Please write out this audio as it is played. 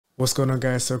What's going on,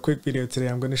 guys? So a quick video today.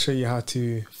 I'm going to show you how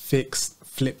to fix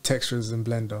flip textures in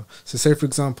Blender. So say for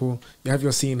example, you have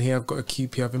your scene here. I've got a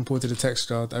cube here. I've imported a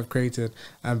texture that I've created,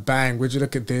 and bang, would you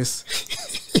look at this?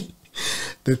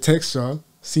 The texture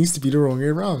seems to be the wrong way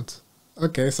around.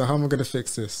 Okay, so how am I going to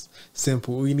fix this?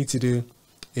 Simple. All you need to do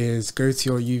is go to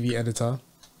your UV editor.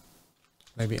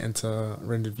 Maybe enter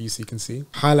rendered view so you can see.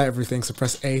 Highlight everything. So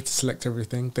press A to select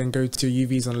everything. Then go to your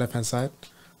UVs on the left hand side.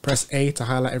 Press A to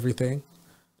highlight everything.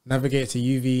 Navigate to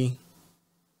UV,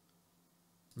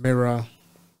 mirror,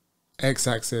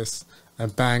 x-axis,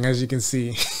 and bang, as you can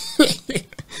see,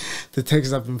 the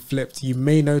textures have been flipped. You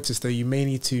may notice though, you may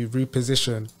need to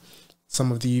reposition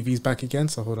some of the UVs back again.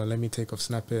 So hold on, let me take off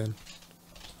snap in.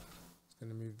 Just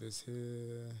gonna move this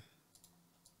here.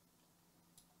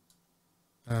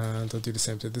 And I'll do the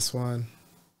same to this one.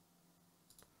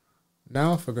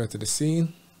 Now if I go to the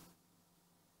scene,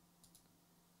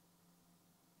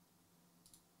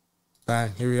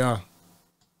 bang, here we are.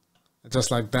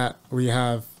 Just like that, we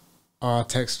have our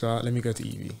texture. Let me go to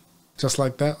EV. Just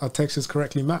like that, our texture is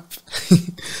correctly mapped.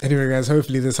 Anyway guys,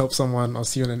 hopefully this helps someone. I'll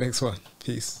see you on the next one.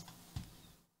 Peace.